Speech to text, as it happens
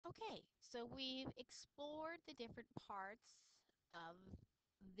Okay, so we've explored the different parts of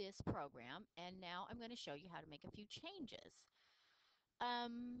this program, and now I'm going to show you how to make a few changes.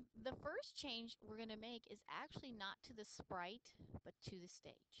 The first change we're going to make is actually not to the sprite, but to the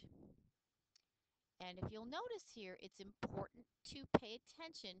stage. And if you'll notice here, it's important to pay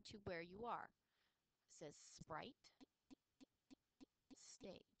attention to where you are. It says sprite,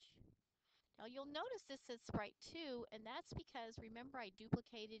 stage. Now you'll notice this says sprite 2, and that's because remember I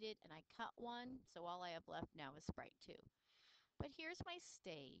duplicated it and I cut one, so all I have left now is sprite 2. But here's my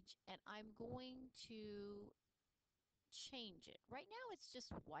stage, and I'm going to change it. Right now it's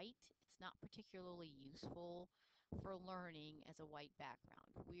just white. It's not particularly useful for learning as a white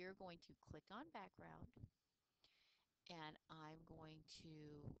background. We're going to click on background, and I'm going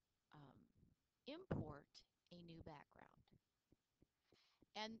to import a new background.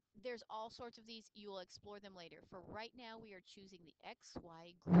 And there's all sorts of these. You will explore them later. For right now, we are choosing the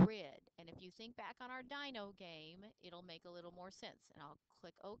XY grid. And if you think back on our Dino game, it'll make a little more sense. And I'll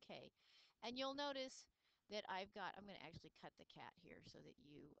click OK. And you'll notice that I'm going to actually cut the cat here so that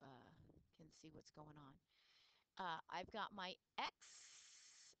you can see what's going on. I've got my X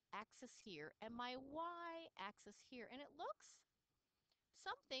axis here and my Y axis here. And it looks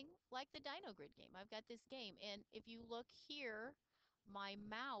something like the Dino Grid game. I've got this game, and if you look here, my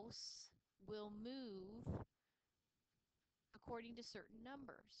mouse will move according to certain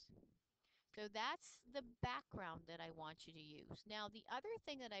numbers. So that's the background that I want you to use. Now, the other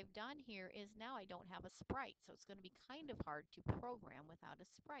thing that I've done here is now I don't have a sprite, so it's going to be kind of hard to program without a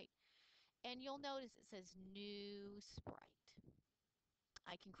sprite. And you'll notice it says New Sprite.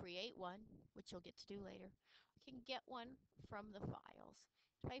 I can create one, which you'll get to do later. I can get one from the files.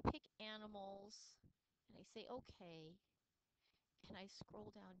 If I pick animals and I say OK, and I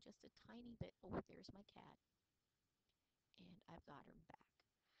scroll down just a tiny bit, oh, there's my cat, and I've got her back.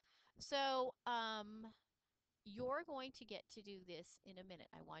 So you're going to get to do this in a minute.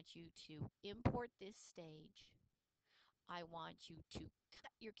 I want you to import this stage. I want you to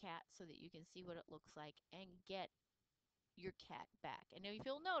cut your cat so that you can see what it looks like and get your cat back. And if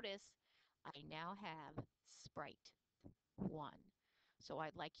you'll notice, I now have Sprite 1. So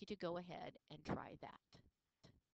I'd like you to go ahead and try that.